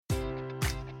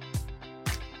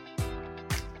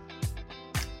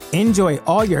Enjoy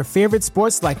all your favorite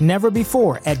sports like never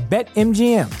before at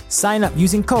BetMGM. Sign up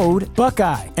using code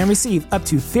Buckeye and receive up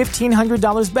to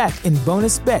 $1,500 back in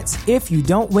bonus bets if you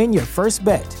don't win your first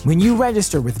bet. When you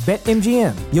register with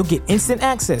BetMGM, you'll get instant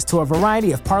access to a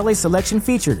variety of parlay selection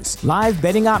features, live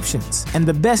betting options, and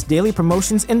the best daily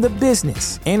promotions in the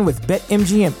business. And with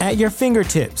BetMGM at your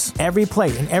fingertips, every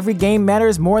play and every game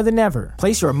matters more than ever.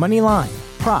 Place your money line,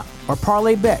 prop, or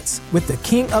parlay bets with the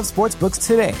king of sportsbooks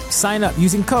today. Sign up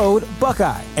using code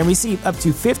Buckeye and receive up to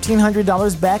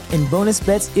 $1,500 back in bonus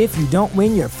bets if you don't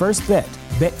win your first bet.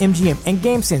 BetMGM and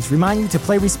GameSense remind you to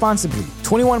play responsibly.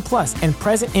 21 plus and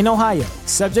present in Ohio,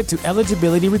 subject to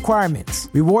eligibility requirements.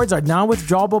 Rewards are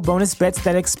non-withdrawable bonus bets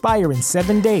that expire in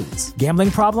 7 days. Gambling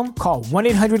problem? Call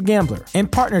 1-800-GAMBLER. In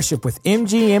partnership with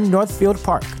MGM Northfield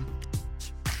Park.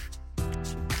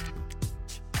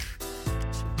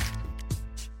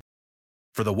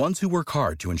 For the ones who work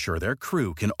hard to ensure their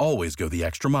crew can always go the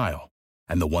extra mile,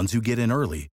 and the ones who get in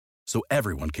early so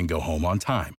everyone can go home on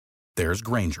time, there's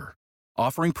Grainger,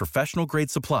 offering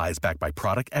professional-grade supplies backed by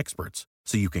product experts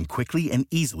so you can quickly and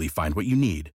easily find what you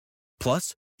need.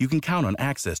 Plus, you can count on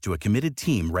access to a committed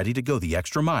team ready to go the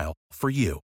extra mile for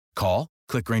you. Call,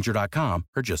 click Grainger.com,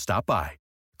 or just stop by.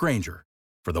 Grainger,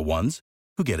 for the ones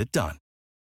who get it done.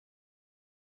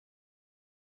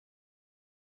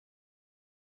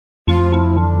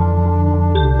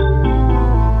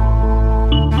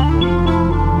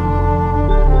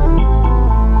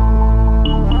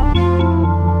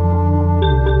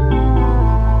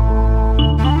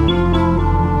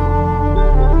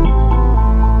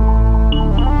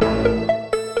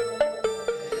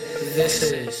 This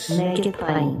is Make It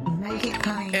Plain. Make It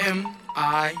Plain.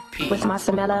 M.I.P. With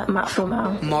Masamela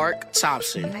Matfumo. Mark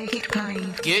Thompson. Make It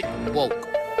Plain. Get woke.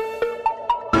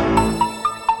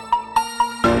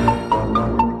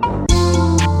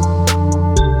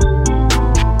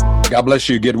 God bless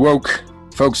you. Get woke.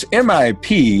 Folks,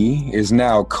 MIP is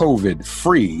now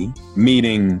COVID-free,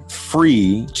 meaning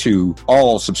free to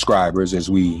all subscribers as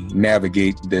we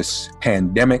navigate this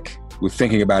pandemic. We're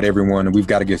thinking about everyone, and we've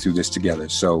got to get through this together.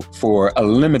 So for a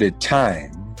limited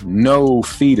time, no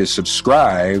fee to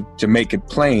subscribe to Make It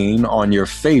Plain on your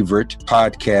favorite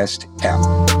podcast app.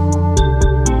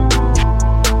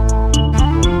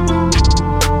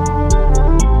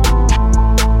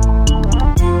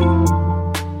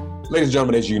 Ladies and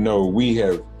gentlemen, as you know, we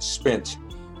have spent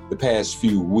the past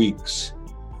few weeks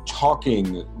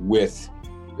talking with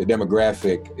the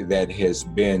demographic that has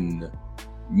been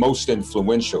most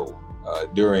influential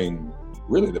during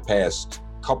really the past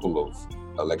couple of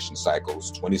election cycles,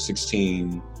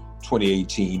 2016,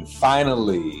 2018,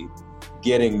 finally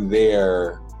getting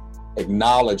their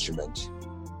acknowledgement,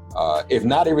 if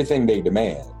not everything they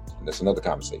demand, and that's another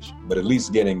conversation, but at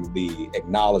least getting the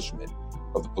acknowledgement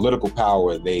of the political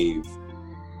power they've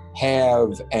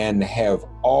have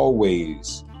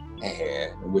always had.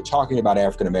 And we're talking about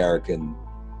African-American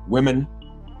women,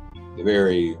 the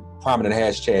very prominent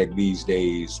hashtag these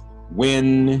days,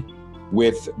 Win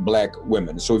with Black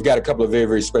Women. So we've got a couple of very,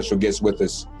 very special guests with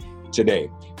us today.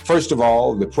 First of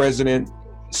all, the president,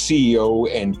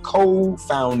 CEO, and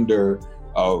co-founder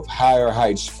of Higher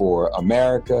Heights for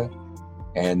America.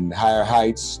 And Higher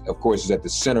Heights, of course, is at the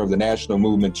center of the national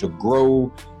movement to grow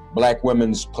Black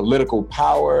women's political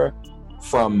power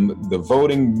from the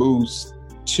voting booth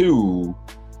to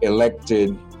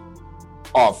elected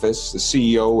office. The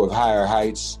CEO of Higher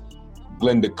Heights,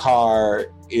 Glenda Carr,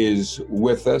 is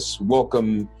with us.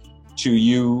 Welcome to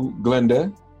you,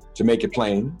 Glenda, to Make It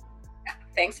Plain.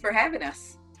 Thanks for having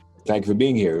us. Thank you for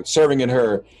being here. Serving in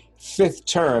her 5th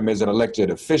term as an elected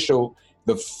official,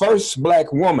 the first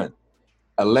Black woman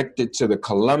elected to the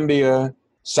Columbia,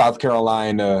 South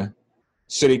Carolina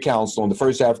City Council, and the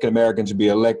first African-American to be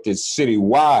elected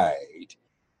citywide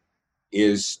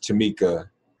is Tamika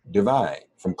Devine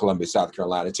from Columbia, South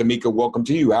Carolina. Tamika, welcome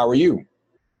to you. How are you?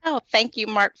 Oh, thank you,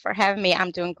 Mark, for having me. I'm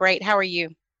doing great. How are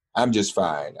you? I'm just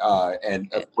fine. And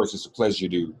of course, it's a pleasure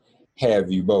to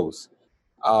have you both.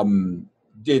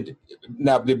 Did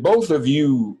both of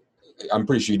you, I'm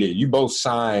pretty sure you did, you both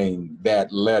signed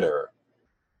that letter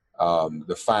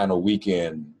the final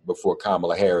weekend before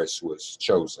Kamala Harris was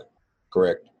chosen,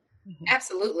 correct?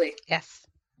 Absolutely. Yes.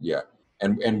 Yeah.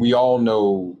 And we all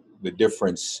know the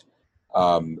difference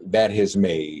that has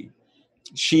made.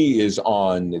 She is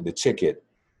on the ticket.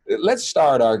 Let's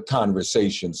start our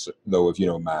conversations, though, if you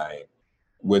don't mind,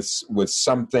 with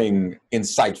something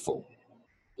insightful,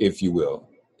 if you will.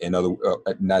 In other,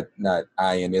 not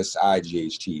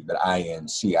INSIGHT, but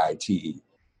INCITE.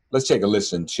 Let's take a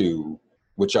listen to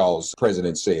what y'all's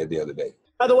president said the other day.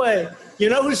 By the way, you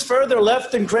know who's further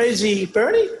left than crazy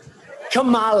Bernie?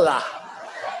 Kamala.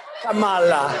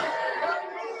 Kamala.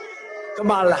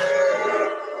 Kamala.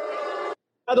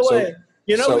 By the way,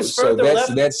 you know who's further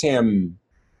left? That's him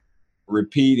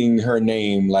repeating her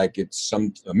name like it's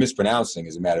some mispronouncing,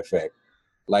 as a matter of fact,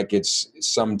 like it's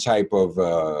some type of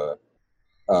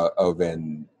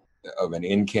an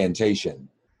incantation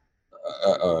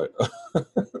or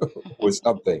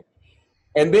something.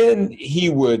 And then he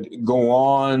would go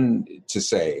on to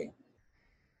say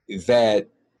that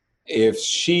if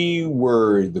she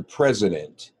were the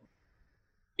president,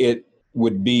 it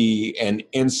would be an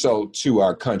insult to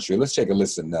our country. Let's take a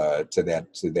listen to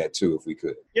that too, if we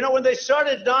could. You know, when they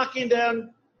started knocking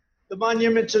down the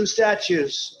monuments and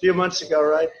statues a few months ago,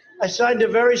 right? I signed a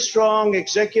very strong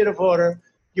executive order.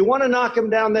 You want to knock them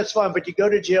down, that's fine, but you go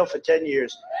to jail for 10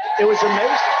 years. It was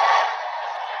amazing.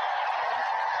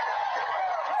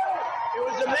 It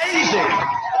was amazing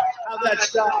how that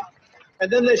stopped. And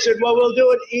then they said, well, we'll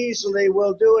do it easily.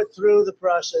 We'll do it through the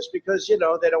process because, you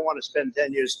know, they don't want to spend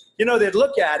 10 years. You know, they'd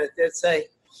look at it. They'd say,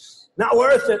 not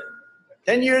worth it.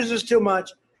 10 years is too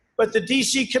much. But the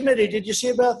D.C. committee, did you see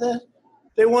about that?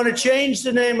 They want to change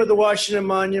the name of the Washington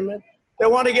Monument. They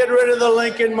want to get rid of the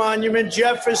Lincoln Monument,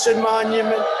 Jefferson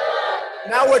Monument.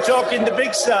 Now we're talking the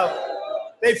big stuff.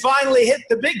 They finally hit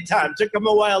the big time. Took them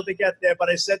a while to get there, but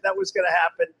I said that was going to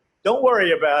happen. Don't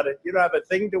worry about it. You don't have a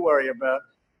thing to worry about.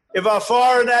 If our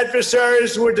foreign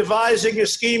adversaries were devising a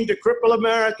scheme to cripple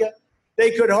America,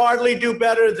 they could hardly do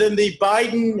better than the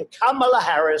Kamala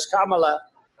Harris. Kamala.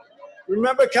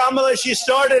 Remember Kamala? She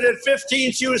started at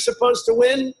 15. She was supposed to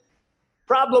win.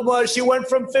 Problem was she went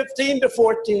from 15 to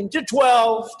 14 to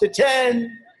 12 to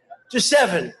 10 to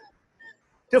 7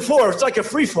 to 4. It's like a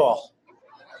free fall.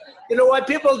 You know why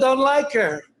people don't like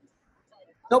her?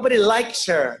 Nobody likes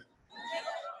her.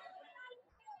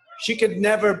 She could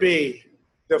never be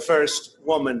the first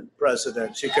woman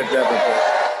president. She could never be.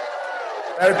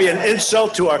 That would be an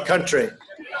insult to our country.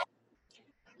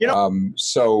 You know.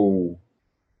 So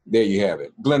there you have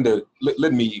it, Glenda.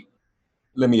 Let me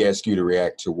ask you to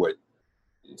react to what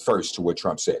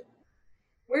Trump said.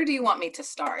 Where do you want me to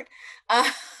start?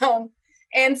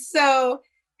 And so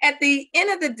at the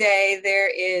end of the day, there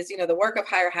is, you know, the work of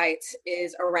Higher Heights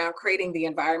is around creating the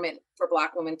environment for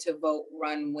Black women to vote,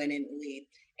 run, win, and lead.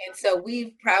 And so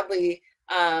we've probably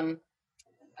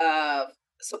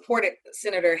supported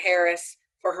Senator Harris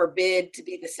for her bid to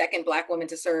be the second Black woman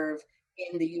to serve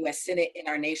in the U.S. Senate in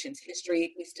our nation's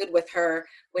history. We stood with her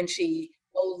when she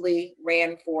boldly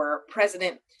ran for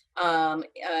president. And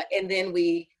then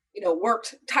we, you know,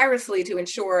 worked tirelessly to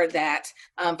ensure that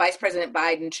Vice President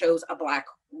Biden chose a Black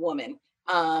woman.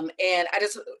 And I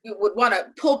just would want to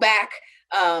pull back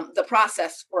the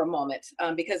process for a moment,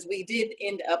 because we did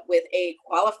end up with a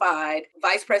qualified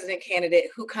vice president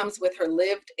candidate who comes with her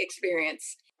lived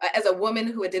experience as a woman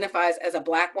who identifies as a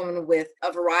Black woman with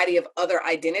a variety of other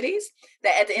identities.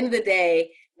 That at the end of the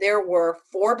day, there were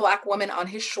 4 Black women on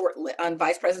his on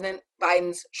Vice President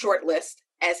Biden's short list,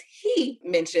 as he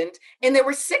mentioned, and there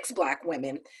were 6 Black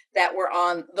women that were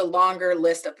on the longer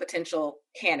list of potential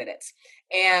candidates.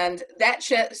 And that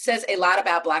says a lot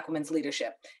about Black women's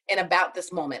leadership and about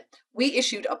this moment. We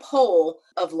issued a poll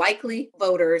of likely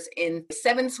voters in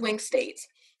 7 swing states.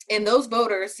 And those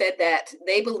voters said that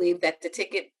they believed that the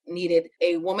ticket needed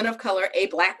a woman of color, a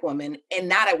Black woman, and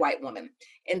not a white woman.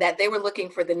 And that they were looking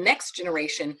for the next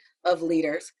generation of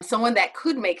leaders, someone that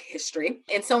could make history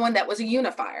and someone that was a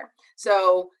unifier.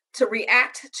 So to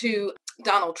react to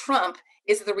Donald Trump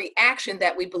is the reaction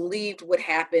that we believed would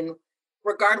happen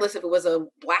regardless if it was a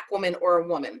Black woman or a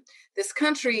woman. This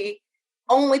country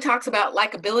only talks about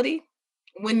likability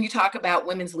when you talk about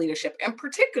women's leadership, and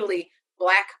particularly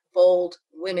Black, bold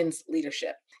women's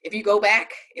leadership. If you go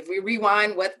back, if we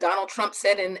rewind what Donald Trump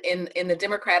said in the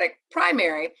Democratic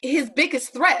primary, his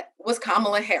biggest threat was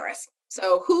Kamala Harris.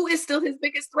 So who is still his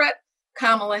biggest threat?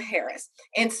 Kamala Harris.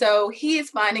 And so he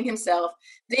is finding himself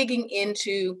digging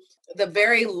into the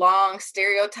very long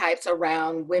stereotypes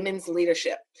around women's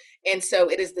leadership. And so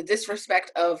it is the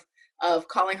disrespect of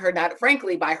calling her not,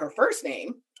 frankly, by her first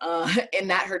name, and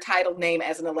not her titled name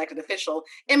as an elected official,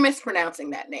 and mispronouncing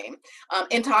that name,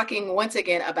 and talking once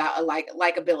again about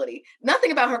likability.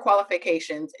 Nothing about her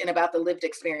qualifications and about the lived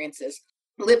experiences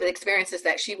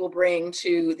that she will bring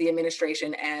to the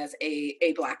administration as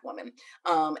a Black woman.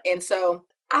 And so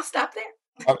I'll stop there.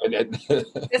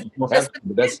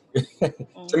 That's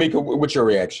Tamika, what's your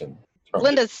reaction?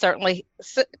 Glenda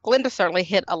certainly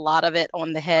hit a lot of it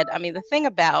on the head. I mean, the thing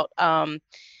about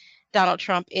Donald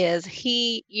Trump is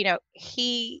he's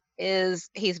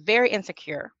very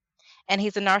insecure, and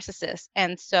he's a narcissist.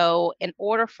 And so in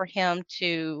order for him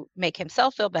to make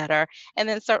himself feel better, and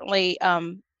then certainly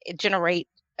generate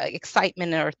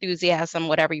excitement or enthusiasm,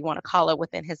 whatever you want to call it,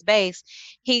 within his base,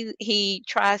 he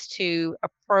tries to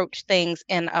approach things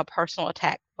in a personal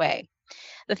attack way.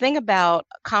 The thing about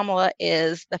Kamala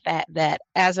is the fact that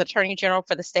as Attorney General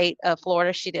for the state of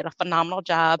Florida, she did a phenomenal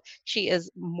job. She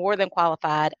is more than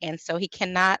qualified, and so he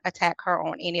cannot attack her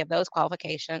on any of those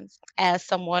qualifications. As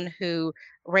someone who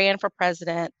ran for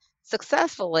president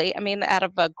successfully, I mean, out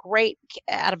of a great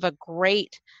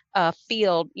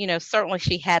field, certainly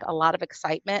she had a lot of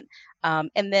excitement.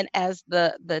 And then as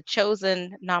the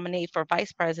chosen nominee for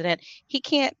vice president, he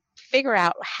can't figure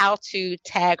out how to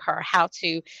tag her, how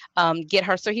to get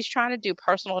her. So he's trying to do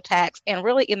personal attacks, and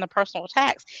really in the personal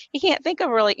attacks, he can't think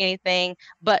of really anything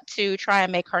but to try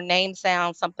and make her name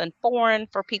sound something foreign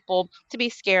for people to be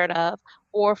scared of,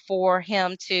 or for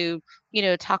him to,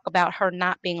 talk about her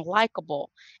not being likable.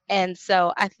 And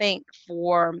so I think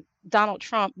for Donald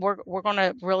Trump, we're going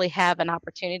to really have an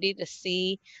opportunity to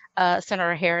see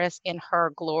Senator Harris in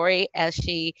her glory as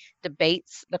she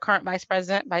debates the current Vice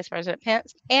President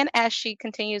Pence, and as she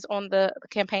continues on the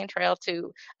campaign trail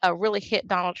to really hit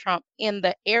Donald Trump in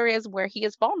the areas where he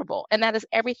is vulnerable. And that is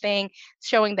everything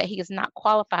showing that he is not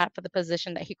qualified for the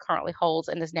position that he currently holds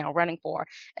and is now running for.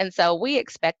 And so we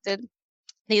expected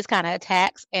these kind of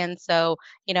attacks. And so,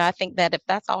 I think that if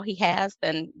that's all he has,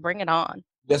 then bring it on.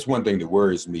 That's one thing that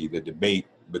worries me, the debate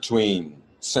between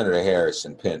Senator Harris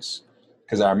and Pence.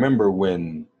 Because I remember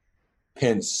when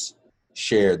Pence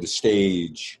shared the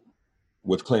stage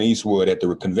with Clint Eastwood at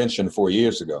the convention 4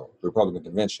 years ago, the Republican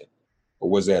convention. Or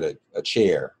was that a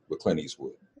chair with Clint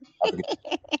Eastwood?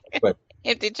 But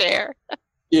empty chair.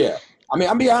 Yeah. I mean,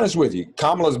 I'll be honest with you.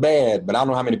 Kamala's bad, but I don't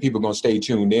know how many people are going to stay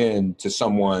tuned in to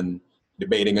someone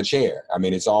debating a chair. I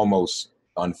mean, it's almost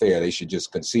unfair. They should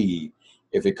just concede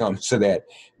if it comes to that.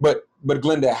 But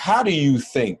Glenda, how do you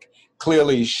think?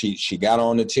 Clearly, she got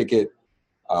on the ticket,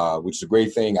 which is a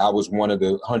great thing. I was one of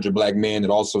the 100 Black men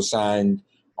that also signed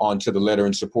onto the letter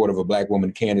in support of a Black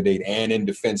woman candidate and in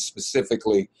defense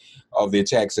specifically of the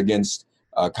attacks against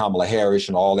Kamala Harris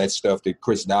and all that stuff that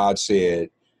Chris Dodd said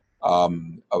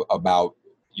about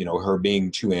her being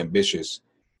too ambitious.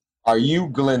 Are you,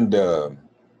 Glenda,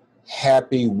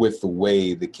 happy with the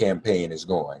way the campaign is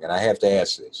going? And I have to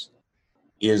ask this.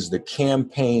 Is the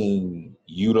campaign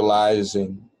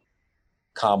utilizing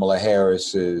Kamala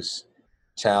Harris's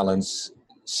talents,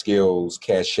 skills,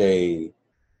 cachet,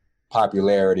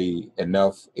 popularity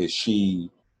enough? Is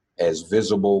she as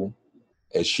visible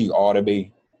as she ought to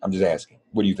be? I'm just asking.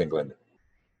 What do you think, Glenda?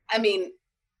 I mean,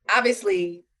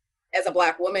 obviously, as a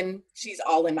Black woman, she's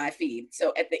all in my feed.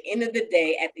 So at the end of the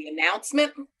day, at the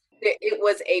announcement, it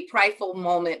was a prideful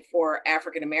moment for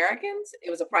African Americans.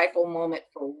 It was a prideful moment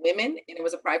for women, and it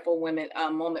was a prideful moment,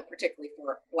 particularly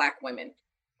for Black women.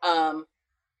 On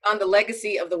the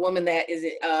legacy of the woman that is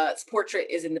portrait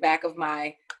is in the back of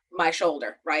my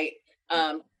shoulder, right?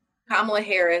 Kamala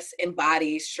Harris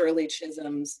embodies Shirley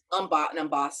Chisholm's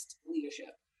unbossed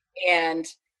leadership, and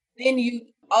then you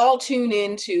all tune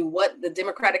into what the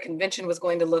Democratic Convention was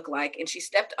going to look like, and she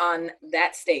stepped on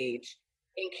that stage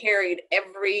and carried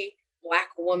every Black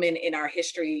woman in our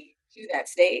history to that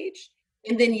stage,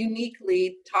 and then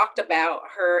uniquely talked about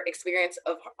her experience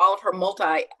of all of her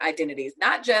multi-identities,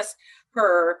 not just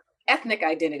her ethnic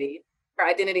identity, her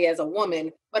identity as a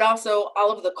woman, but also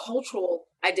all of the cultural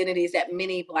identities that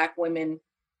many Black women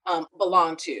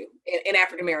belong to in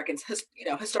African Americans,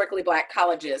 historically Black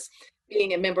colleges,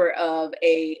 being a member of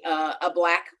a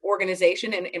Black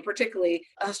organization, and particularly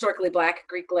a historically Black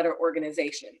Greek letter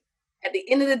organization. At the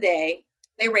end of the day,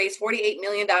 they raised $48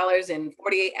 million in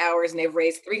 48 hours, and they've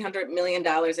raised $300 million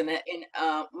in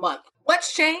a month.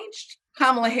 What's changed?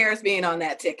 Kamala Harris being on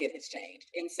that ticket has changed.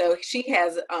 And so she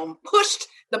has pushed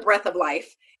the breath of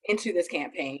life into this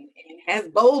campaign and has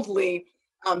boldly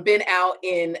been out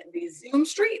in the Zoom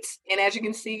streets. And as you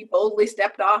can see, boldly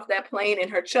stepped off that plane in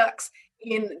her Chucks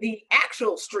in the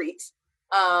actual streets,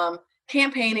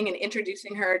 campaigning and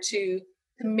introducing her to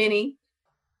many,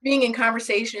 being in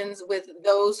conversations with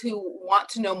those who want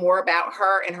to know more about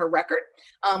her and her record,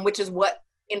 which is what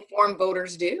informed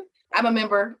voters do. I'm a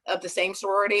member of the same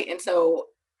sorority, and so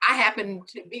I happen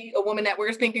to be a woman that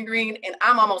wears pink and green, and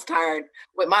I'm almost tired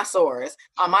with my sorors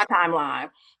on my timeline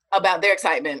about their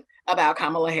excitement about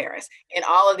Kamala Harris. And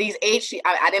all of these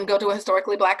I didn't go to a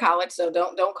historically Black college, so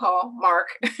don't call Mark.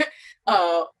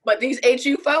 But these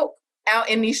HU folk out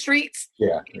in these streets,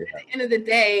 at the end of the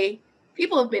day,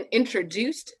 people have been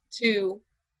introduced to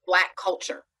Black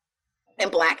culture and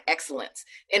Black excellence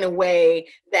in a way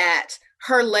that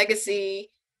her legacy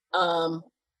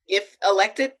if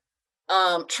elected,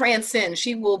 transcend.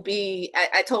 She will be,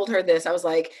 I told her this, I was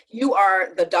like, you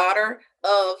are the daughter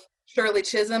of Shirley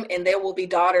Chisholm, and there will be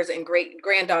daughters and great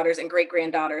granddaughters and great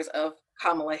granddaughters of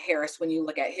Kamala Harris when you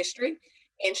look at history.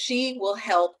 And she will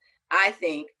help, I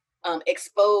think,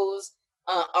 expose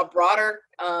a broader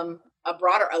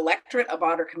electorate, a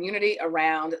broader community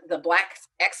around the Black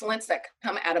excellence that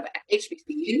come out of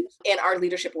HBCUs and our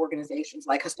leadership organizations,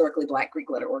 like historically Black Greek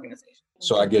letter organizations.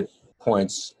 So I get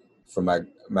points for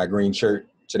my green shirt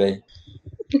today.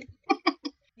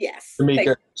 Yes.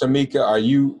 Tamika, are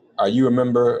you a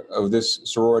member of this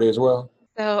sorority as well?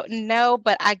 So no,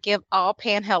 but I give all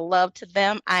Panhandle love to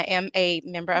them. I am a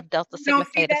member of Delta Sigma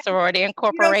Theta Sorority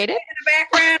Incorporated. In the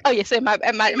background. Oh, you say my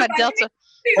Delta.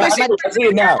 I see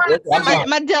it now.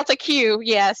 My Delta Q,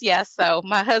 yes. So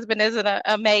my husband is an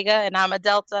Omega and I'm a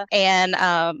Delta. And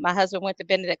my husband went to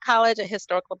Benedict College, a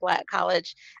historical Black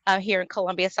college here in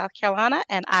Columbia, South Carolina.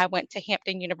 And I went to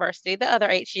Hampton University, the other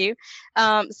HU.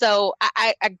 So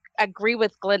I agree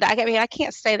with Glenda. I mean, I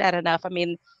can't say that enough. I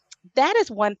mean, that is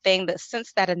one thing that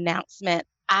since that announcement,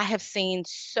 I have seen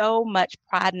so much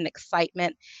pride and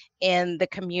excitement in the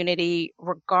community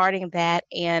regarding that.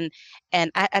 And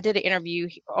I did an interview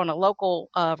on a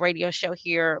local radio show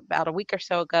here about a week or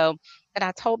so ago. And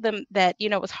I told them that,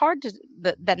 it was hard to,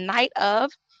 the night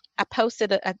of, I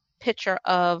posted a picture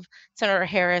of Senator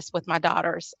Harris with my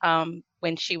daughters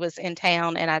when she was in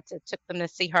town, and I took them to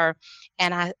see her.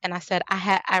 And I said,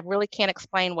 I really can't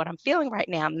explain what I'm feeling right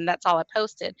now. And that's all I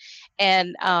posted.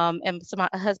 And so my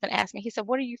husband asked me, he said,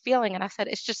 what are you feeling? And I said,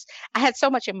 it's just, I had so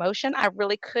much emotion. I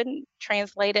really couldn't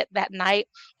translate it that night.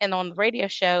 And on the radio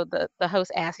show, the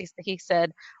host asked, he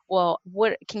said, well,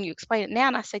 what, can you explain it now?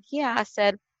 And I said, yeah, I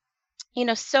said,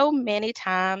 so many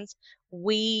times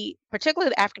we, particularly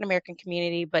the African American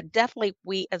community, but definitely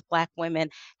we as Black women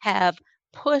have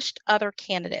pushed other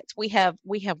candidates. We have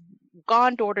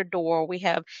gone door to door. We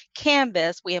have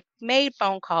canvassed. We have made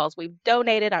phone calls. We've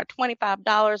donated our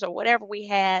 $25 or whatever we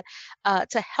had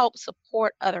to help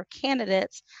support other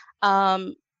candidates.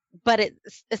 But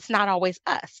it's not always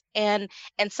us. And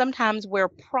sometimes we're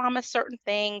promised certain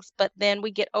things, but then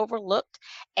we get overlooked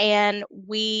and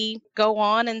we go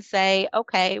on and say,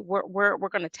 okay, we're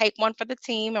going to take one for the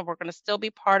team and we're going to still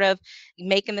be part of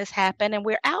making this happen. And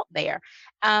we're out there.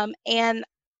 And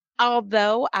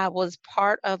although I was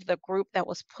part of the group that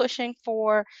was pushing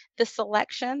for this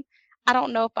election, I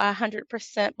don't know if I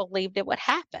 100% believed it would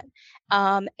happen.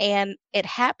 And it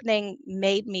happening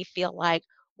made me feel like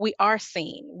we are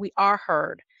seen, we are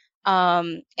heard.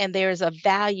 And there's a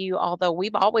value, although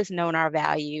we've always known our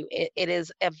value, it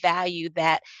is a value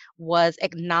that was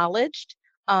acknowledged.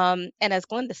 And as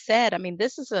Glenda said, I mean,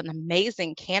 this is an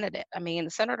amazing candidate. I mean,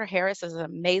 Senator Harris is an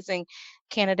amazing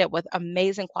candidate with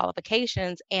amazing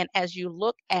qualifications. And as you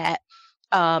look at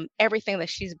everything that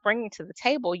she's bringing to the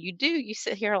table, you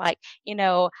sit here like,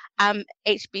 I'm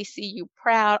HBCU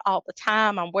proud all the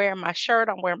time. I'm wearing my shirt,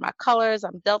 I'm wearing my colors,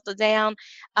 I'm Delta down.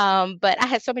 But I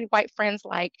had so many white friends,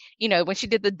 like, when she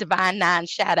did the Divine Nine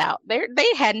shout out,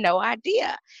 they had no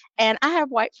idea. And I have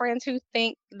white friends who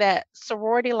think that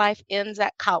sorority life ends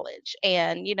at college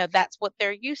and, that's what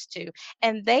they're used to.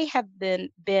 And they have been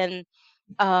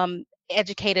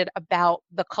educated about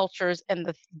the cultures and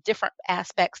the different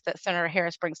aspects that Senator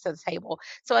Harris brings to the table.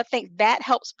 So I think that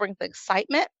helps bring the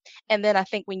excitement. And then I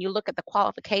think when you look at the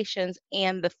qualifications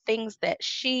and the things that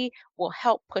she will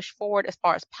help push forward as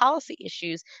far as policy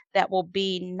issues that will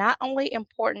be not only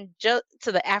important just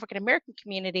to the African American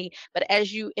community, but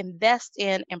as you invest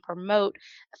in and promote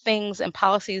things and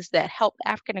policies that help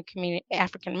African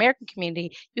American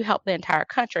community, you help the entire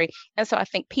country. And so I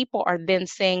think people are then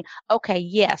saying, okay,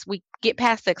 yes, we get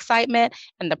past the excitement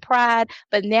and the pride,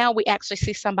 but now we actually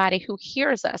see somebody who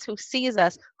hears us, who sees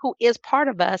us, who is part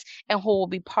of us, and who will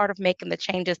be part of making the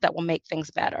changes that will make things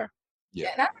better.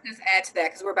 Yeah, and I would just add to that,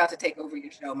 because we're about to take over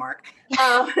your show, Mark,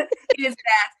 is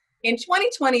that in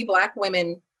 2020, Black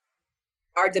women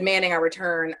are demanding our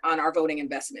return on our voting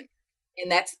investment.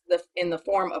 And that's in the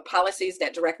form of policies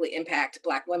that directly impact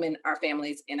Black women, our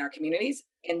families, and our communities.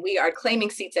 And we are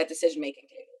claiming seats at decision-making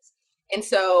tables. And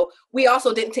so we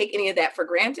also didn't take any of that for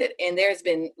granted. And there's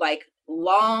been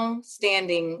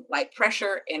long-standing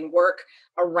pressure and work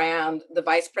around the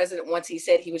vice president. Once he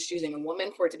said he was choosing a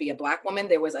woman, for it to be a Black woman,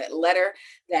 there was a letter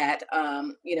that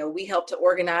we helped to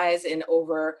organize, and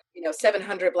over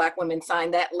 700 Black women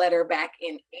signed that letter back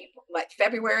in April,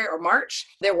 February or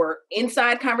March. There were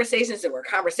inside conversations, there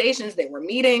were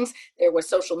meetings, there was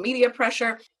social media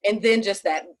pressure, and then just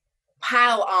that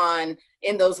pile on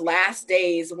in those last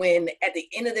days when at the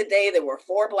end of the day, there were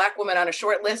 4 Black women on a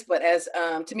short list. But as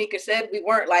Tamika said, we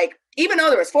weren't like, even though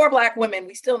there was 4 Black women,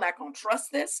 we still not going to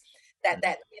trust this,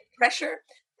 that pressure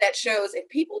that shows if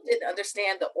people didn't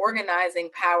understand the organizing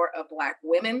power of Black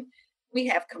women, we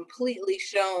have completely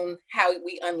shown how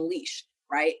we unleash,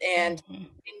 right? And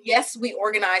yes, we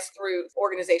organize through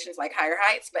organizations like Higher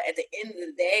Heights, but at the end of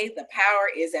the day, the power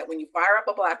is that when you fire up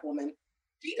a Black woman,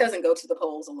 she doesn't go to the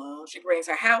polls alone. She brings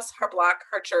her house, her block,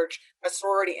 her church, her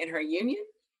sorority, and her union.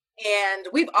 And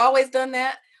we've always done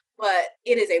that, but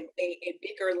it is a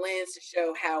bigger lens to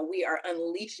show how we are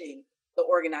unleashing the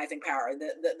organizing power.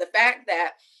 The fact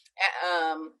that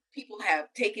people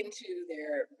have taken to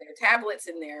their tablets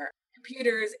and their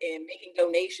computers and making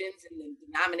donations in the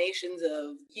denominations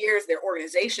of years their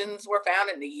organizations were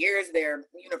founded, the years their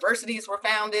universities were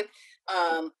founded,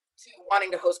 to wanting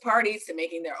to host parties, to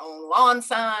making their own lawn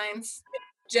signs.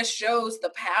 It just shows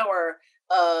the power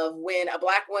of when a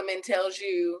Black woman tells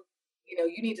you,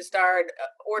 you need to start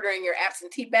ordering your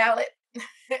absentee ballot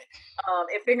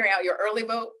and figuring out your early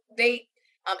vote date.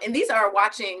 And these are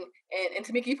watching, and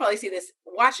Tamika, you probably see this,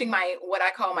 watching what I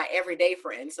call my everyday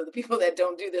friends. So the people that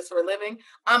don't do this for a living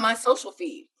on my social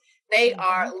feed, they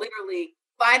are literally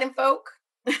fighting folk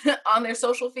on their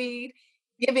social feed,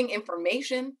 giving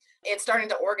information and starting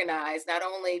to organize, not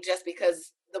only just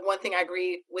because the one thing I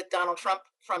agree with Donald Trump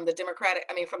from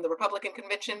the Republican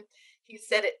convention, he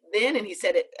said it then and he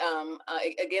said it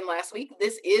again last week,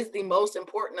 this is the most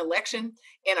important election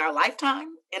in our lifetime.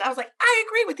 And I was like, I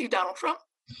agree with you, Donald Trump.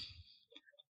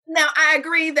 Now, I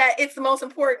agree that it's the most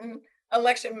important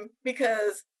election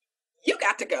because you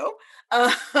got to go.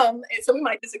 And so we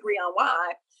might disagree on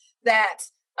why, that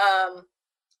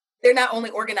they're not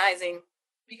only organizing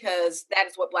because that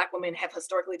is what Black women have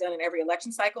historically done in every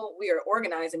election cycle. We are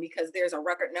organizing because there's a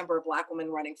record number of Black women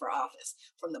running for office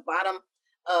from the bottom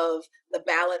of the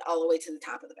ballot all the way to the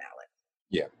top of the ballot.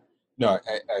 Yeah. No,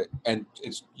 and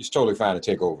it's totally fine to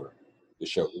take over the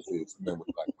show. It's been with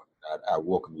Black women. I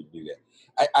welcome you to do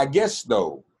that. I guess,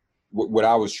 though, what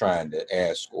I was trying to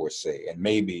ask or say, and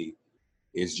maybe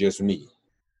it's just me,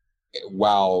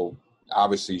 while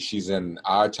obviously she's in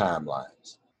our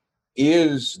timelines,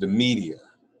 is the media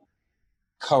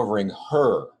covering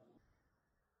her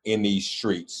in these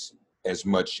streets as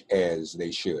much as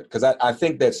they should? Because I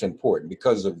think that's important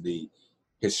because of the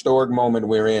historic moment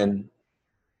we're in,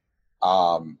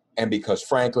 and because,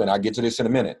 frankly, and I'll get to this in a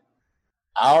minute,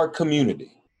 our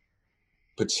community,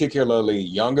 particularly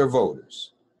younger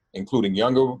voters, including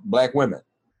younger Black women,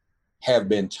 have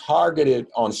been targeted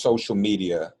on social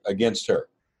media against her.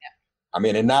 Yeah. I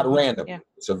mean, and not random. Yeah.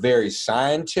 It's a very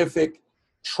scientific,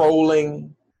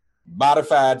 trolling,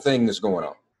 modified thing that's going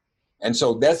on. And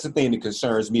so that's the thing that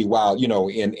concerns me. While,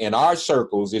 in our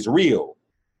circles, it's real,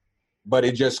 but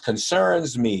it just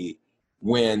concerns me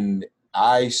when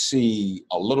I see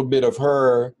a little bit of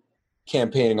her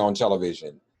campaigning on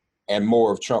television and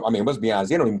more of Trump. I mean, let's be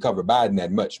honest, they don't even cover Biden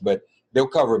that much, but they'll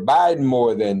cover Biden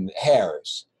more than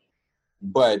Harris.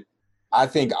 But I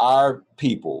think our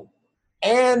people,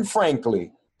 and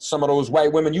frankly, some of those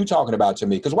white women you talking about to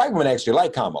me, because white women actually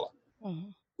like Kamala,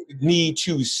 need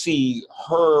to see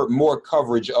her more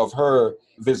coverage of her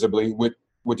visibly with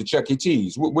the Chuck E.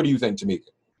 Cheese. What do you think, Tamika?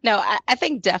 No, I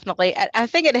think definitely. I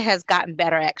think it has gotten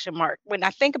better, actually, Mark. When I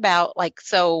think about,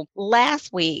 so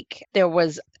last week, there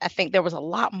was a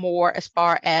lot more as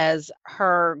far as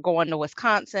her going to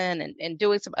Wisconsin and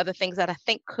doing some other things that I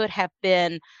think could have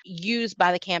been used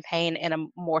by the campaign in a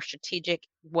more strategic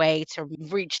way to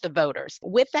reach the voters.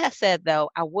 With that said, though,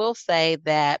 I will say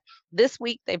that this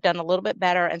week they've done a little bit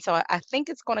better. And so I think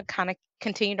it's going to kind of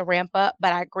continue to ramp up.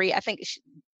 But I agree. I think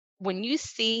when you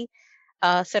see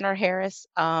Senator Harris,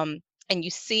 and you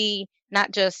see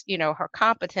not just, her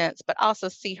competence, but also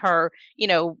see her,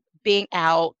 being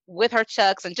out with her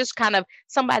chucks and just kind of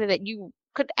somebody that you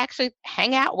could actually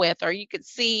hang out with, or you could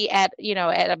see at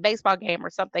a baseball game or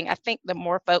something. I think the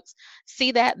more folks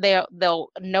see that, they'll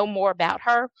know more about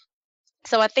her.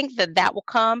 So I think that will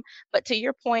come. But to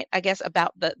your point, I guess,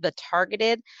 about the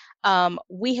targeted,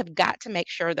 we have got to make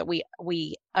sure that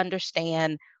we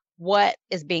understand what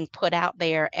is being put out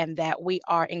there and that we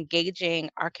are engaging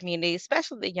our community,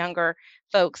 especially the younger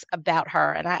folks, about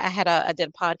her. And I did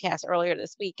a podcast earlier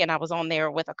this week, and I was on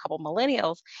there with a couple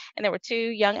millennials, and there were 2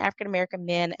 young African-American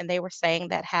men, and they were saying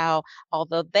that how,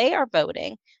 although they are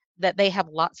voting, that they have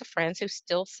lots of friends who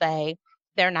still say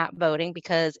they're not voting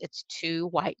because it's 2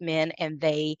 white men and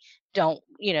they don't,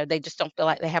 they just don't feel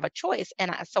like they have a choice.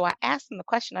 And so I asked them the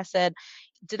question, I said,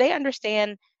 do they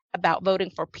understand about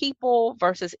voting for people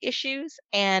versus issues.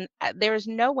 And there is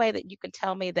no way that you can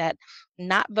tell me that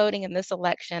not voting in this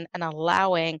election and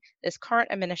allowing this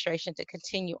current administration to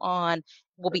continue on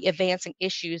will be advancing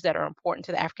issues that are important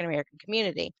to the African American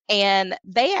community. And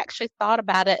they actually thought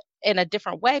about it in a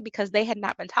different way because they had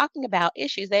not been talking about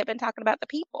issues. They had been talking about the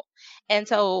people. And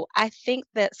so I think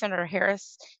that Senator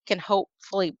Harris can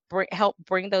hopefully help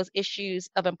bring those issues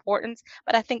of importance.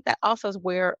 But I think that also is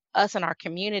where us and our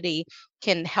community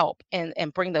can help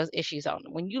and bring those issues on.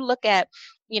 When you look at,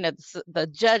 the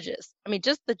judges, I mean,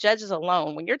 just the judges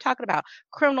alone, when you're talking about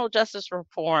criminal justice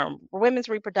reform, women's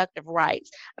reproductive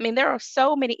rights, I mean, there are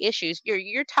so many issues.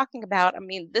 You're talking about, I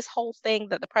mean, this whole thing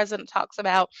that the president talks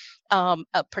about,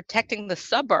 protecting the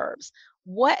suburbs.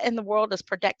 What in the world does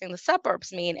protecting the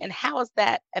suburbs mean, and how is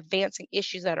that advancing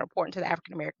issues that are important to the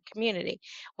African American community?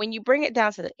 When you bring it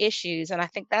down to the issues, and I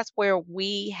think that's where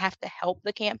we have to help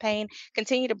the campaign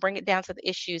continue to bring it down to the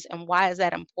issues and why is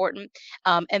that important,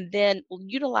 and then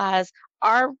utilize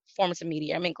our forms of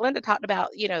media. I mean, Glenda talked about,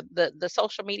 the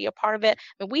social media part of it.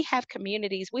 I mean, we have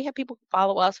communities, we have people who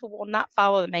follow us who will not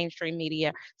follow the mainstream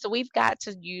media. So we've got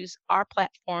to use our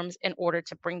platforms in order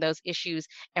to bring those issues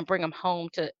and bring them home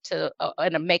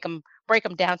and break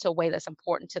them down to a way that's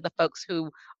important to the folks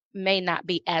who may not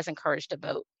be as encouraged to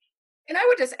vote. And I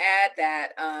would just add that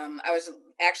I was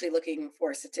actually looking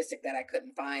for a statistic that I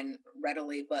couldn't find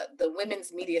readily, but the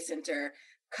Women's Media Center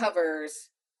covers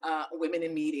women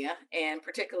in media, and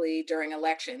particularly during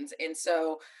elections. And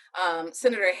so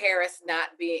Senator Harris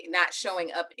not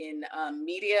showing up in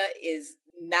media is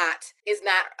not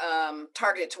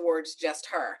targeted towards just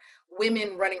her.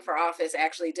 Women running for office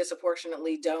actually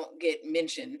disproportionately don't get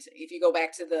mentioned. If you go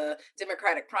back to the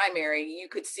Democratic primary, you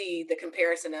could see the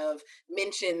comparison of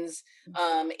mentions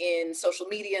in social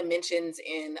media, mentions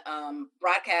in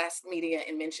broadcast media,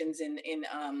 and mentions in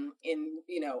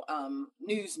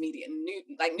news media,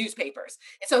 like newspapers.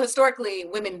 And so historically,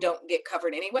 women don't get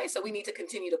covered anyway. So we need to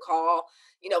continue to call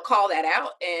that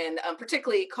out, and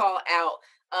particularly call out.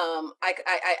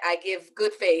 I give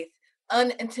good faith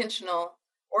unintentional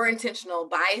or intentional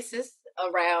biases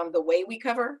around the way we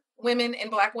cover women and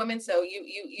Black women. So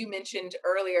you mentioned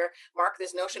earlier, Mark,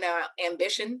 this notion of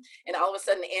ambition, and all of a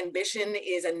sudden ambition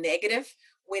is a negative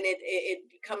when it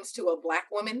comes to a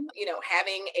Black woman.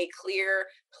 Having a clear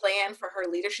plan for her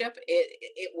leadership,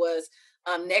 it was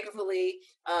negatively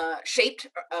shaped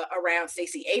around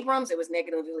Stacey Abrams. It was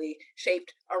negatively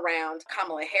shaped around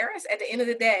Kamala Harris. At the end of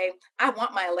the day, I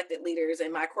want my elected leaders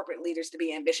and my corporate leaders to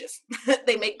be ambitious.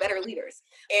 They make better leaders.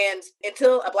 And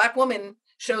until a Black woman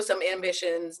shows some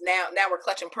ambitions, now we're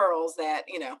clutching pearls that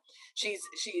she's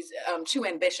too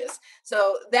ambitious.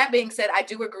 So that being said, I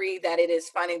do agree that it is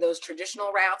finding those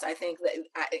traditional routes. I think that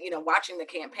watching the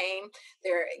campaign,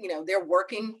 they're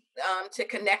working to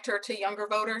connect her to younger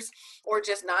voters or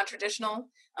just non-traditional.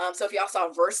 So if y'all saw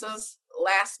Versus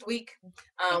last week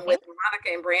with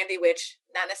Monica and Brandy, which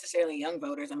not necessarily young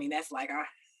voters. I mean, that's like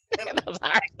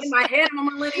in my head, I'm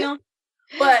a millennial,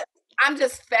 but I'm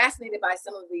just fascinated by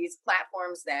some of these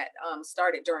platforms that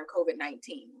started during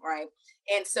COVID-19, right?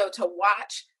 And so to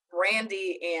watch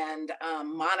Brandy and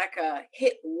Monica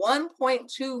hit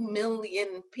 1.2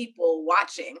 million people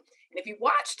watching. And if you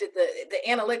watched it, the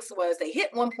analytics was they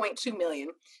hit 1.2 million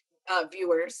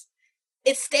viewers.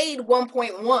 It stayed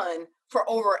 1.1 for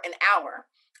over an hour.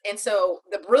 And so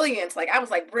the brilliance, I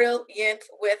was brilliant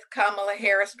with Kamala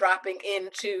Harris dropping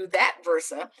into that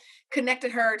Versa,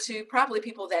 connected her to probably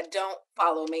people that don't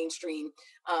follow mainstream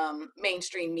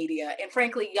media. And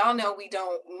frankly, y'all know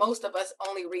most of us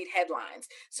only read headlines.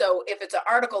 So if it's an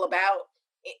article about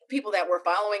people that we're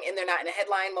following and they're not in a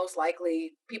headline, most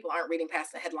likely people aren't reading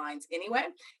past the headlines anyway.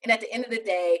 And at the end of the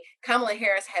day, Kamala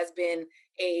Harris has been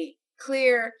a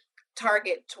clear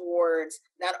target towards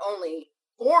not only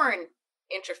foreign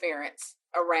interference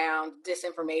around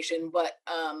disinformation, but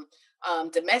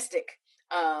domestic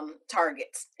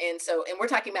targets. And we're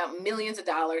talking about millions of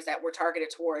dollars that were targeted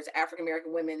towards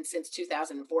African-American women since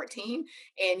 2014.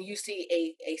 And you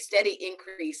see a steady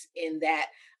increase in that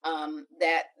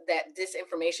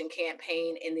disinformation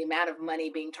campaign and the amount of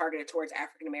money being targeted towards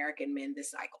African-American men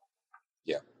this cycle.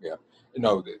 Yeah.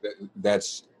 No,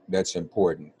 that's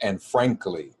important. And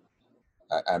frankly,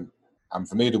 I'm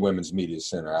familiar with Women's Media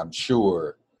Center. I'm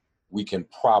sure we can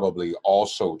probably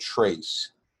also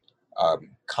trace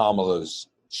Kamala's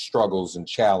struggles and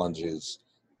challenges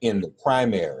in the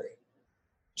primary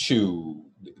to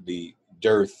the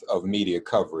dearth of media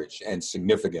coverage and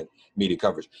significant media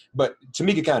coverage. But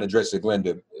Tamika kind of addressed it,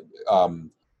 Glenda.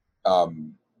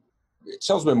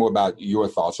 Tell us a bit more about your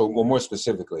thoughts. So more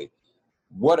specifically,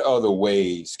 what other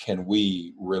ways can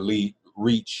we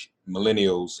reach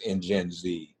millennials and Gen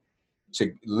Z,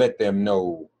 to let them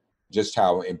know just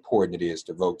how important it is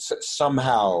to vote.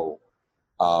 Somehow,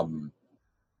 and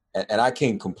I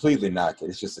can't completely knock it.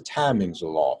 It's just the timings are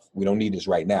off. We don't need this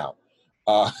right now.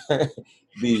 Uh,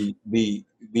 the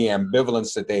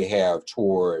ambivalence that they have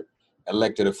toward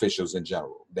elected officials in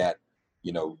general, that,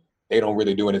 you know, they don't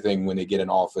really do anything when they get in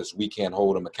office. We can't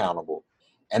hold them accountable.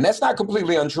 And that's not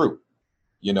completely untrue.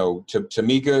 You know,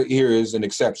 Tamika here is an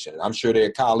exception. I'm sure there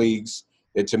are colleagues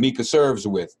that Tamika serves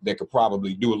with that could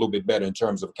probably do a little bit better in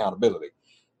terms of accountability.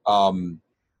 But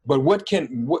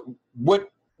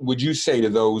what would you say to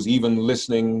those even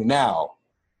listening now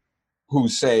who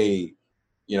say,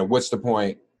 you know, what's the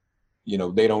point? You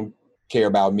know, they don't care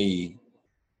about me.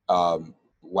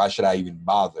 Why should I even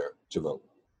bother to vote?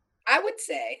 I would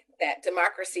say that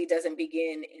democracy doesn't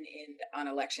begin and end on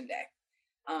election day.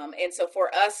 And so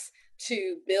for us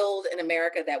to build an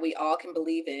America that we all can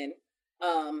believe in,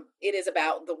 it is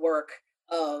about the work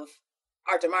of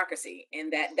our democracy.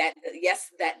 And that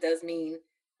yes, that does mean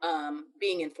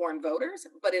being informed voters,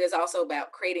 but it is also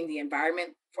about creating the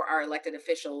environment for our elected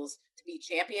officials to be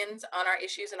champions on our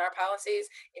issues and our policies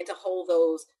and to hold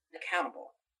those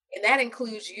accountable. And that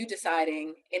includes you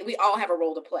deciding, and we all have a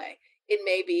role to play. It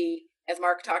may be, as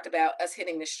Mark talked about, us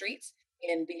hitting the streets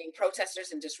and being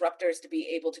protesters and disruptors to be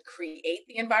able to create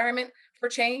the environment for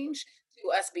change, to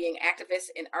us being activists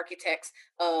and architects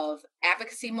of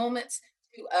advocacy moments,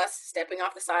 to us stepping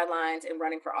off the sidelines and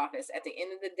running for office. At the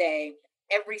end of the day,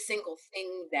 every single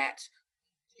thing that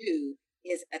we do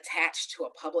is attached to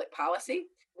a public policy,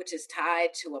 which is tied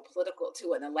to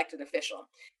an elected official.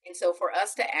 And so for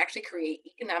us to actually create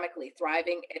economically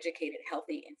thriving, educated,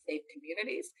 healthy, and safe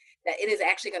communities, that it is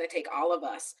actually going to take all of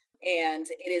us. And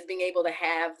it is being able to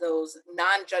have those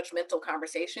non-judgmental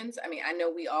conversations. I mean, I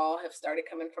know we all have started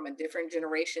coming from a different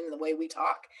generation in the way we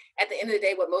talk. At the end of the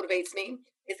day, what motivates me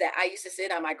is that I used to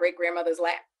sit on my great-grandmother's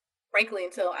lap, frankly,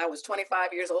 until I was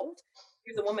 25 years old.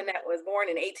 Here's a woman that was born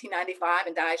in 1895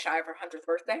 and died shy of her 100th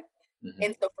birthday. Mm-hmm.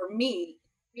 And so for me,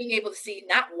 being able to see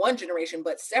not one generation,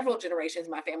 but several generations,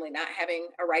 my family not having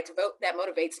a right to vote, that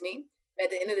motivates me. At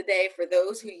the end of the day, for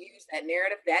those who use that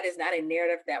narrative, that is not a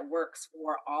narrative that works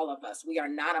for all of us. We are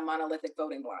not a monolithic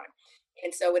voting bloc.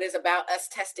 And so it is about us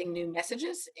testing new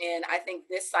messages. And I think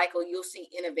this cycle, you'll see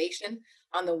innovation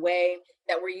on the way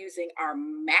that we're using our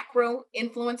macro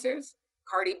influencers,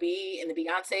 Cardi B and the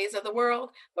Beyoncés of the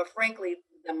world, but frankly,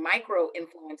 the micro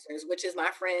influencers, which is my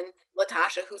friend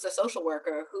Latasha, who's a social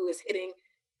worker, who is hitting,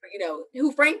 you know,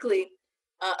 who frankly,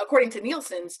 according to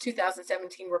Nielsen's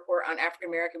 2017 report on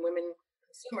African-American women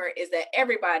consumer, is that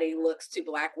everybody looks to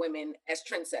Black women as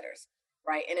trendsetters,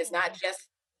 right? And it's not just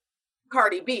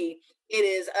Cardi B. It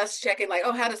is us checking like,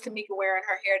 oh, how does Tamika wearing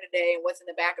her hair today and what's in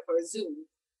the back of her Zoom?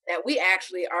 That we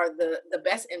actually are the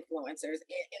best influencers,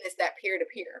 and it's that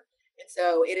peer-to-peer. And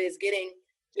so it is getting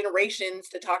generations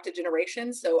to talk to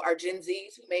generations. So our Gen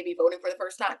Zs who may be voting for the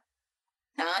first time,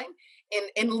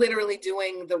 and literally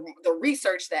doing the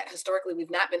research that historically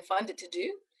we've not been funded to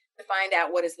do, to find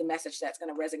out what is the message that's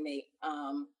going to resonate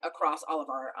across all of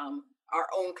our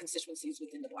own constituencies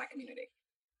within the Black community.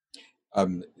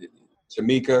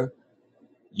 Tamika,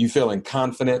 you feeling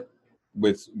confident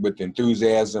with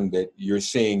enthusiasm that you're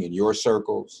seeing in your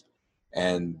circles,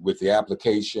 and with the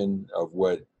application of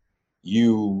what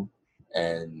you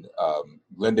and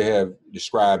Linda have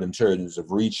described in terms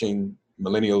of reaching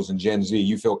millennials and Gen Z,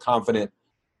 you feel confident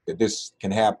that this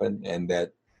can happen, and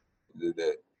that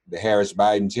the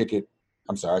Harris-Biden ticket,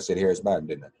 I'm sorry, I said Harris-Biden,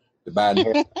 didn't I? The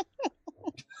Biden,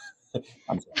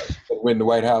 I'm sorry, win the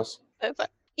White House?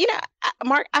 You know,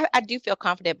 Mark, I do feel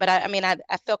confident, but I mean, I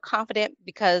feel confident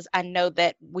because I know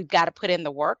that we've got to put in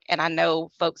the work, and I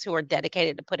know folks who are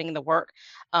dedicated to putting in the work,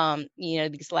 you know,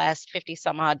 these last 50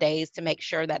 some odd days to make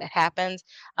sure that it happens.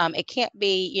 It can't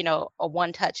be, you know, a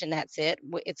one touch and that's it.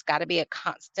 It's got to be a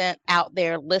constant out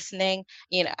there listening.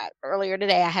 You know, earlier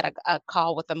today, I had a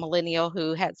call with a millennial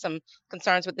who had some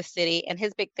concerns with the city, and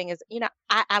his big thing is, you know,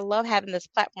 I love having this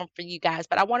platform for you guys,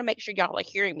 but I want to make sure y'all are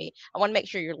hearing me. I want to make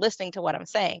sure you're listening to what I'm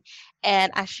saying.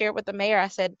 And I shared with the mayor, I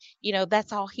said, you know,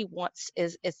 that's all he wants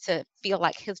is to feel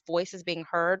like his voice is being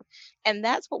heard. And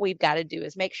that's what we've got to do,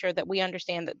 is make sure that we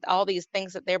understand that all these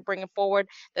things that they're bringing forward,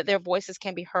 that their voices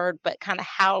can be heard, but kind of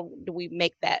how do we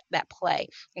make that play?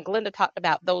 And Glenda talked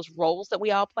about those roles that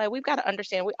we all play. We've got to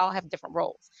understand we all have different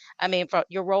roles. I mean,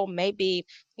 your role may be,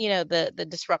 you know, the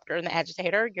disruptor and the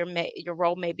agitator. Your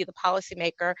role may be the policymaker.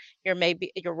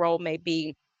 Your role may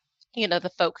be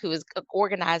the folk who is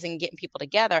organizing, getting people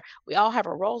together. We all have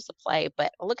our roles to play,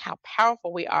 but look how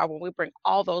powerful we are when we bring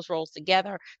all those roles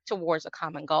together towards a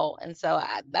common goal. And so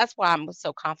that's why I'm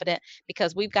so confident,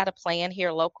 because we've got a plan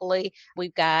here locally.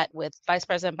 We've got, with Vice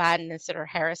President Biden and Senator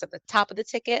Harris at the top of the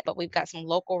ticket, but we've got some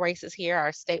local races here.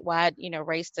 Our statewide,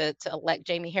 race to elect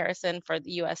Jamie Harrison for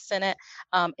the U.S. Senate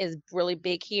is really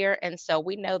big here. And so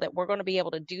we know that we're going to be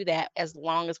able to do that as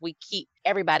long as we keep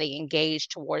everybody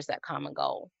engaged towards that common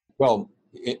goal. Well,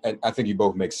 I think you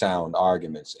both make sound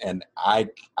arguments, and I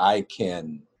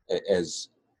can, as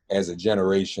a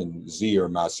Generation Zer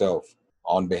myself,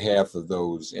 on behalf of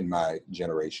those in my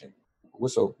generation.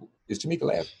 Is Tamika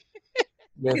laughing?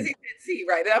 Because he said C,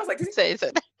 right? And I was like, say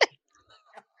it.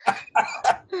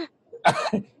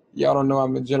 Y'all don't know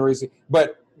I'm in Generation Z.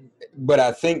 But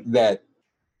I think that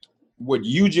what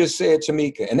you just said,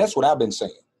 Tamika, and that's what I've been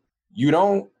saying, you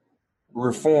don't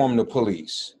reform the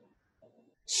police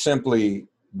simply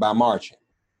by marching.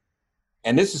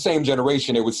 And this is the same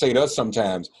generation that would say to us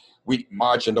sometimes, we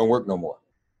marching don't work no more.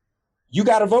 You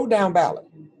got to vote down ballot,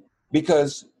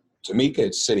 because, Tamika,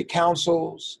 it's city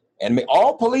councils, and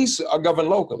all police are governed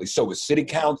locally. So it's city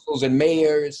councils and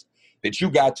mayors that you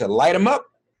got to light them up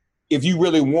if you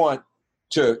really want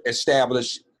to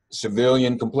establish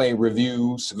civilian complaint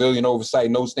review, civilian oversight,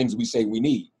 and those things we say we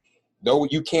need. Though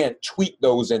you can't tweak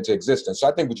those into existence. So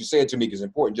I think what you said, Tamika, is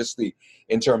important, just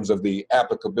in terms of the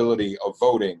applicability of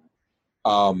voting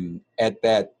at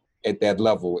that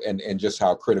level, and just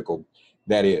how critical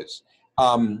that is.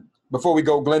 Before we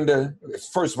go, Glenda,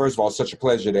 first of all, such a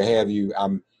pleasure to have you.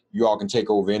 You all can take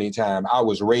over anytime. I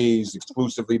was raised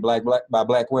exclusively by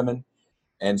Black women,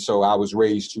 and so I was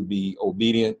raised to be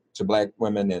obedient to Black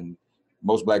women, and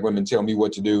most Black women tell me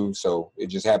what to do, so it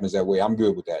just happens that way. I'm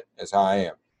good with that. That's how I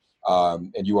am.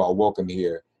 And you are welcome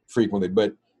here frequently.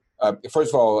 But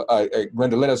first of all,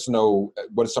 Glenda, let us know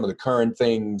what are some of the current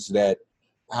things that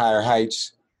Higher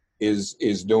Heights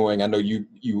is doing. I know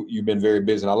you've been very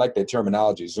busy, and I like that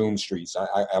terminology, Zoom streets.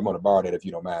 I'm going to borrow that if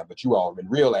you don't mind, but you all have been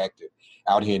real active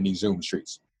out here in these Zoom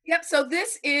streets. Yep. So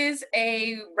this is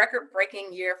a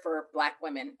record-breaking year for Black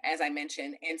women, as I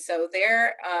mentioned. And so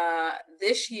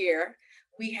this year,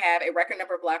 we have a record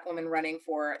number of Black women running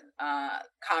for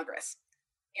Congress.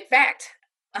 In fact,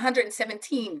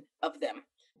 117 of them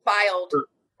filed.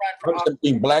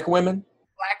 117 Black women?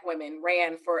 Black women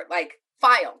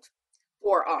filed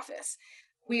for office.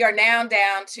 We are now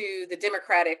down to the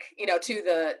Democratic, to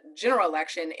the general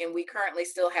election, and we currently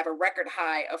still have a record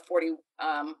high of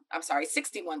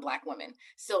 61 Black women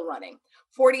still running,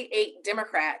 48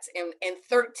 Democrats and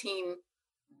 13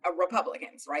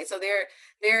 Republicans, right? So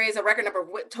there is a record number of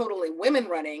totally women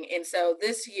running. And so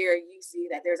this year you see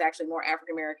that there's actually more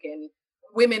African-American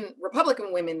women,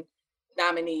 Republican women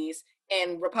nominees,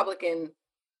 and Republican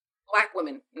Black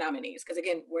women nominees, because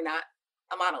again, we're not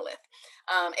a monolith.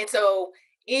 And so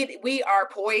we are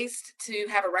poised to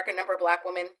have a record number of Black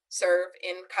women serve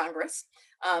in Congress.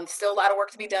 Still a lot of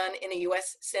work to be done in the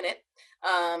U.S. Senate.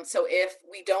 So if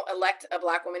we don't elect a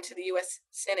Black woman to the U.S.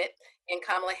 Senate and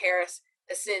Kamala Harris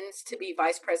ascends to be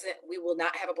vice president, we will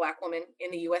not have a Black woman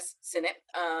in the U.S. Senate.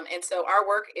 And so our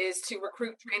work is to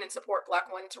recruit, train, and support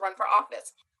Black women to run for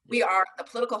office. We are a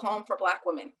political home for Black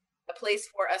women, a place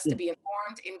for us to be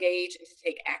informed, engaged, and to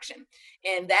take action.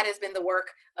 And that has been the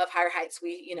work of Higher Heights.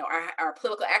 We, our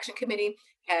political action committee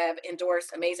have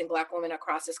endorsed amazing Black women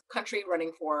across this country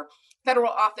running for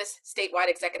federal office, statewide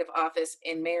executive office,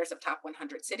 and mayors of top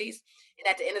 100 cities.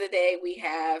 And at the end of the day, we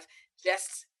have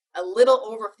just a little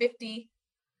over 50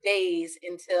 days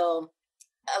until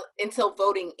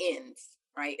voting ends,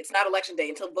 right? It's not election day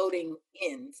until voting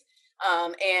ends.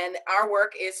 And our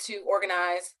work is to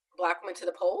organize Black women to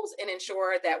the polls and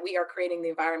ensure that we are creating the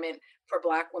environment for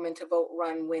Black women to vote,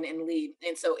 run, win, and lead.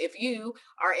 And so if you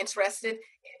are interested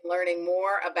in learning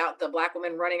more about the Black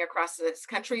women running across this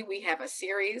country, we have a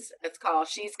series that's called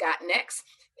She's Got Next.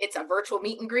 It's a virtual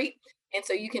meet and greet. And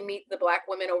so you can meet the Black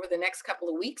women over the next couple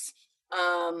of weeks.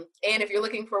 And if you're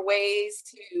looking for ways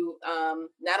to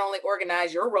not only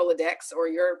organize your Rolodex or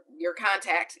your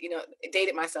contact,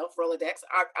 dated myself, Rolodex,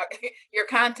 your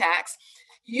contacts,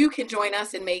 you can join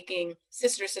us in making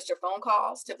sister-to-sister phone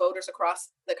calls to voters across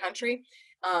the country.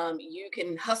 You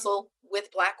can hustle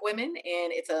with Black women,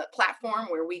 and it's a platform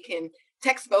where we can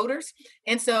text voters.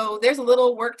 And so there's a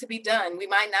little work to be done. We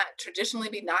might not traditionally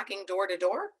be knocking door to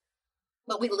door,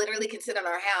 but we literally can sit in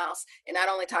our house and not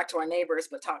only talk to our neighbors,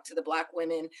 but talk to the Black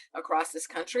women across this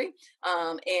country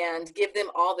and give them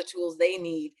all the tools they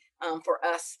need for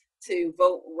us to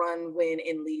vote, run, win,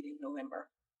 and lead in November.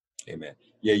 Amen.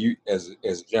 Yeah, you as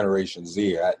Generation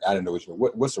Z, I didn't know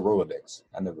what's the Rolodex.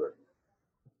 I never.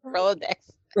 Rolodex.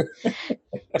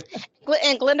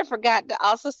 And Glenda forgot to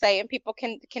also say, and people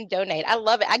can donate. I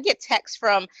love it. I get texts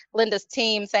from Glenda's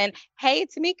team saying, "Hey,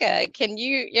 Tamika, can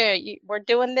we're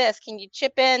doing this. Can you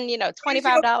chip in,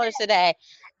 $25 today?"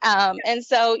 And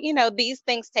so, these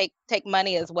things take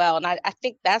money as well. And I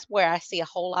think that's where I see a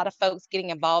whole lot of folks getting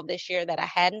involved this year that I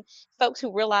hadn't. Folks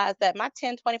who realize that my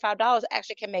 $10, $25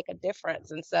 actually can make a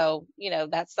difference. And so,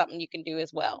 that's something you can do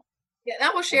as well. Yeah, and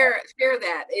I will share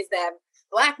that is that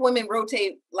Black women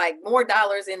rotate like more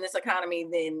dollars in this economy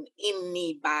than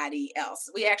anybody else.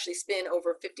 We actually spend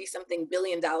over $50-something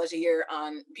billion a year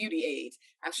on beauty aids.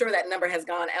 I'm sure that number has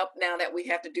gone up now that we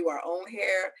have to do our own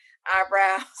hair,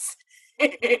 eyebrows,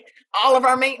 all of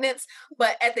our maintenance.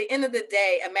 But at the end of the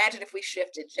day, imagine if we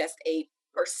shifted just a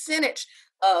percentage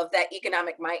of that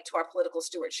economic might to our political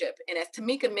stewardship. And as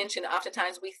Tamika mentioned,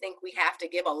 oftentimes we think we have to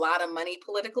give a lot of money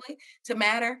politically to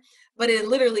matter, but it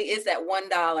literally is that $1,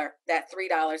 that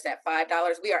 $3, that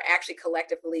 $5. We are actually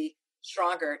collectively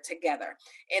stronger together.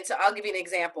 And so I'll give you an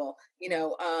example.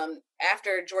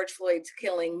 After George Floyd's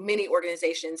killing, many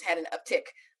organizations had an uptick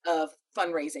of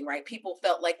fundraising, right? People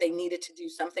felt like they needed to do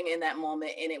something in that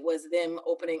moment, and it was them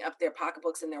opening up their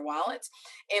pocketbooks and their wallets.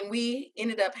 And we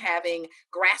ended up having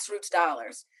grassroots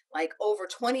dollars, like over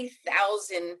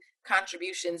 20,000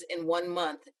 contributions in 1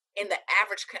 month. And the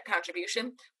average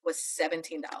contribution was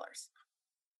 $17.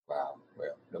 Wow.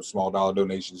 Well, those small dollar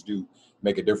donations do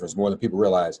make a difference, more than people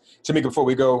realize. Tamika, before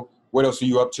we go, what else are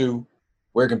you up to?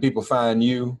 Where can people find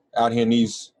you out here in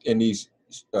these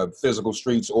physical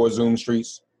streets or Zoom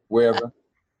streets, wherever?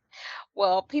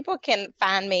 Well, people can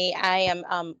find me. I am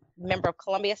a member of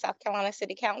Columbia, South Carolina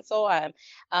City Council. I'm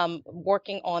on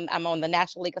the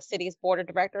National League of Cities Board of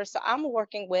Directors. So I'm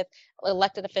working with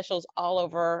elected officials all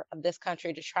over this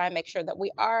country to try and make sure that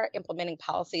we are implementing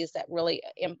policies that really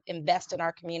invest in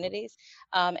our communities.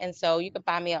 And so you can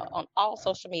find me on all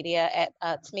social media at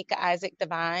Tamika Isaac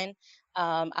Divine.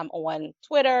 I'm on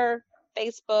Twitter,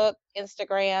 Facebook,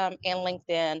 Instagram, and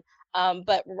LinkedIn.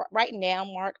 But right now,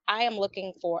 Mark, I am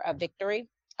looking for a victory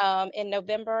in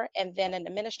November, and then an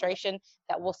administration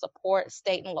that will support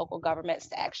state and local governments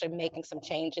to actually making some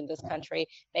change in this country,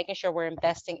 making sure we're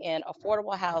investing in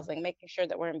affordable housing, making sure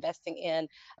that we're investing in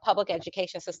a public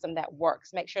education system that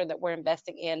works, make sure that we're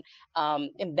investing in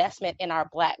investment in our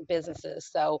Black businesses.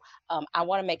 So I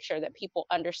want to make sure that people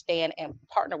understand and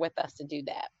partner with us to do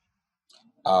that.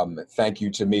 Thank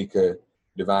you, Tamika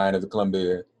Divine of the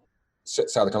Columbia,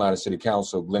 South Carolina City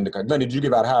Council. Glenda, did you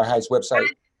give out Higher Heights website?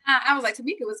 I was like,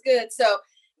 Tamika was good. So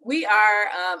we are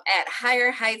at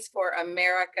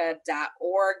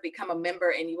higherheightsforamerica.org. Become a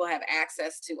member and you will have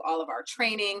access to all of our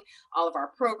training, all of our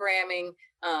programming,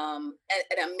 an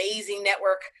amazing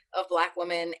network of Black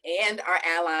women and our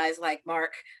allies like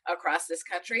Mark across this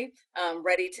country,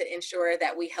 ready to ensure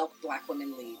that we help Black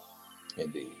women lead.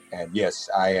 Indeed. And yes,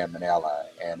 I am an ally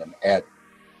and am at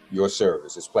your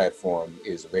service. This platform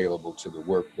is available to the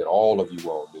work that all of you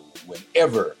all do.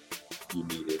 Whenever you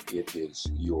need it, it is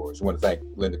yours. I want to thank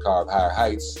Glenda Carr of Higher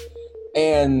Heights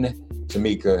and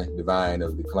Tamika Divine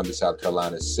of the Columbia, South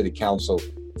Carolina City Council.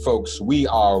 Folks, we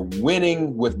are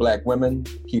winning with Black women.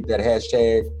 Keep that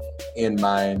hashtag in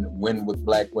mind, win with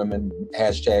Black women.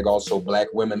 Hashtag also Black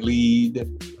women lead.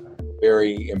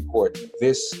 Very important.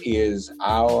 This is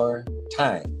our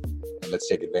time, and let's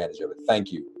take advantage of it.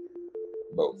 Thank you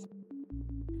both.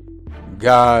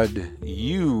 God,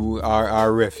 you are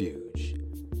our refuge.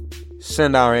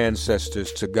 Send our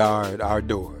ancestors to guard our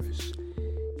doors.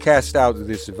 Cast out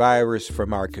this virus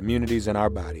from our communities and our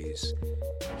bodies.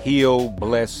 Heal,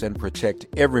 bless, and protect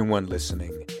everyone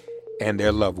listening and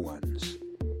their loved ones.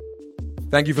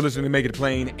 Thank you for listening to Make It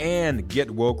Plain and Get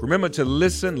Woke. Remember to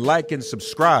listen, like, and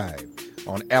subscribe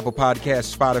on Apple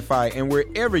Podcasts, Spotify, and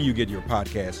wherever you get your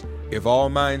podcasts. If all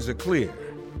minds are clear,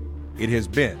 it has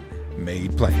been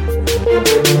made plain.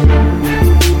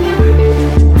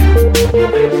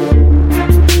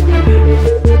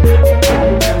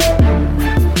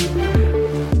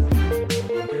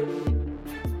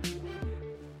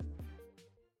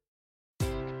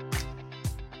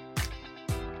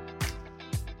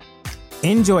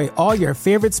 Enjoy all your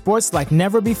favorite sports like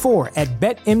never before at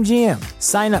BetMGM.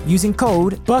 Sign up using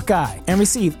code Buckeye and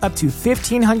receive up to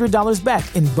 $1,500 back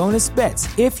in bonus bets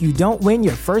if you don't win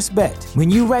your first bet.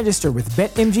 When you register with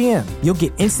BetMGM, you'll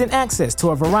get instant access to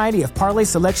a variety of parlay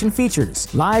selection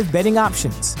features, live betting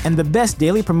options, and the best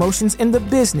daily promotions in the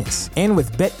business. And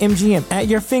with BetMGM at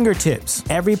your fingertips,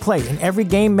 every play and every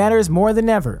game matters more than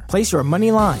ever. Place your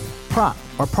money line, prop,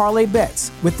 or parlay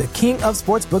bets with the king of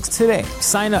sportsbooks today.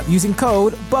 Sign up using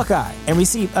code Buckeye and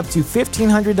receive up to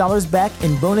 $1,500 back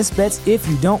in bonus bets if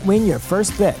you don't win your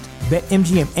first bet.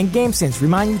 BetMGM and GameSense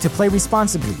remind you to play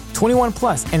responsibly. 21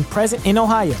 plus and present in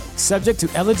Ohio, subject to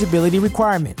eligibility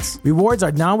requirements. Rewards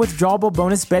are non-withdrawable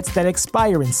bonus bets that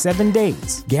expire in 7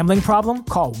 days. Gambling problem?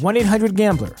 Call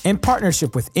 1-800-GAMBLER. In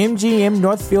partnership with MGM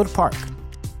Northfield Park.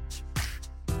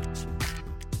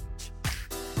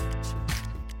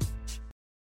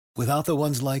 Without the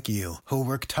ones like you, who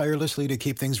work tirelessly to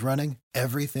keep things running,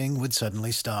 everything would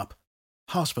suddenly stop.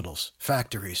 Hospitals,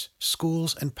 factories,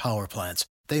 schools, and power plants,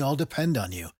 they all depend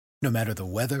on you. No matter the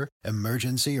weather,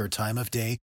 emergency, or time of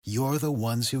day, you're the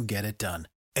ones who get it done.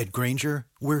 At Grainger,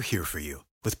 we're here for you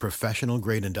with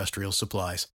professional-grade industrial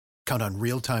supplies. Count on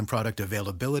real-time product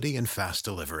availability and fast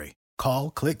delivery. Call,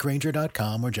 click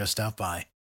Grainger.com, or just stop by.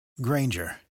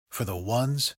 Grainger, for the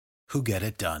ones who get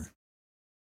it done.